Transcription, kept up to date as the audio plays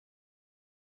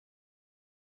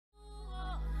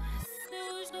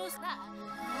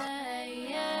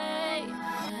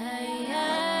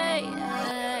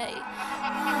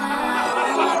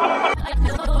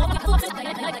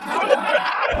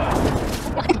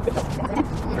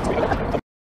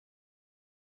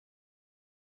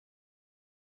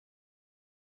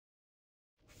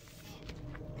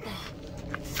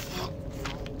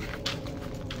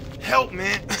Help,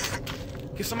 man.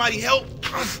 Can somebody help?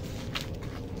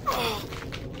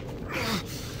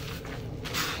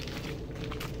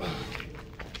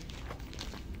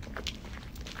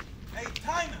 Hey,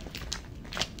 Taina.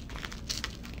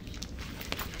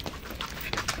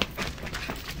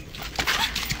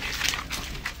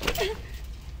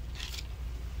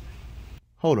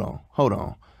 Hold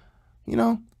on. You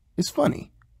know, it's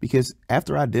funny because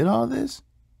after I did all this,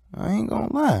 I ain't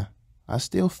gonna lie, I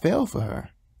still fell for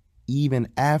her. Even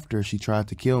after she tried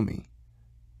to kill me.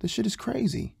 This shit is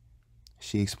crazy.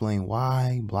 She explained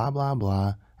why, blah, blah,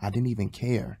 blah. I didn't even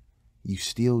care. You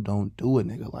still don't do a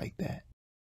nigga like that.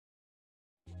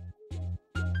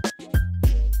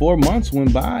 4 months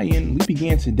went by and we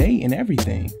began to date and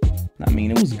everything. I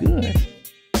mean, it was good.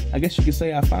 I guess you could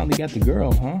say I finally got the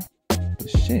girl, huh? But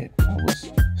shit, I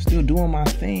was still doing my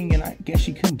thing and I guess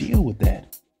she couldn't deal with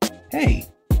that. Hey,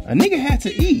 a nigga had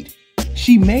to eat.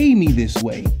 She made me this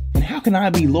way. And how can I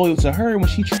be loyal to her when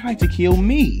she tried to kill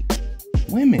me?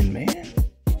 Women, man.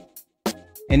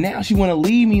 And now she want to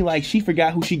leave me like she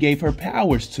forgot who she gave her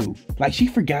powers to. Like she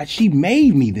forgot she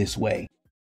made me this way.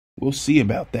 We'll see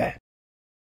about that.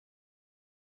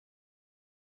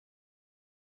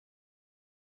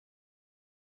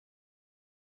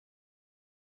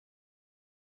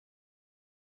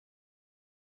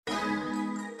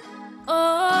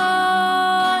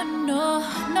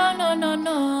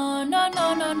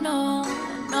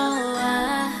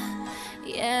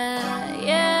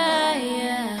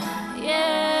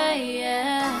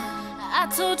 I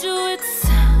told you it's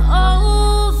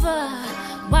over.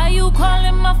 Why you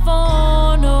calling my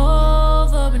phone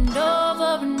over and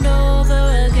over and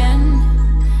over again?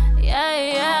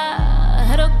 Yeah.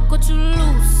 Had to cut you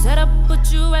loose, had to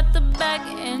put you at the back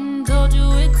and told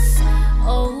you it's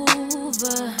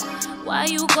over. Why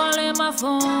you calling my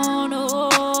phone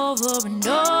over and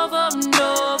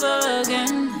over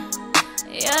again?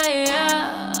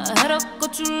 Yeah. Had to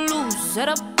cut you loose,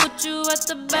 had to put you at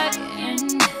the back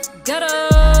and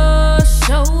gotta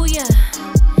show ya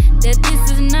that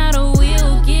this is not a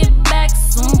we'll get back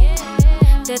soon.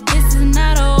 That this is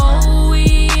not a oh,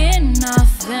 we in our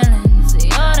feelings.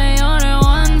 You're the only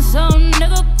one, so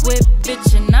nigga quit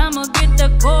bitching. I'ma get the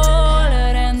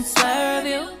caller and serve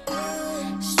you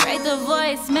straight to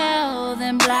voicemail,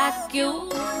 then block you.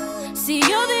 See,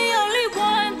 you're the only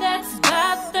one that's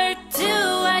bothered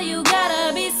too. Why you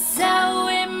gotta be so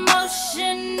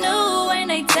emotional when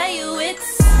they take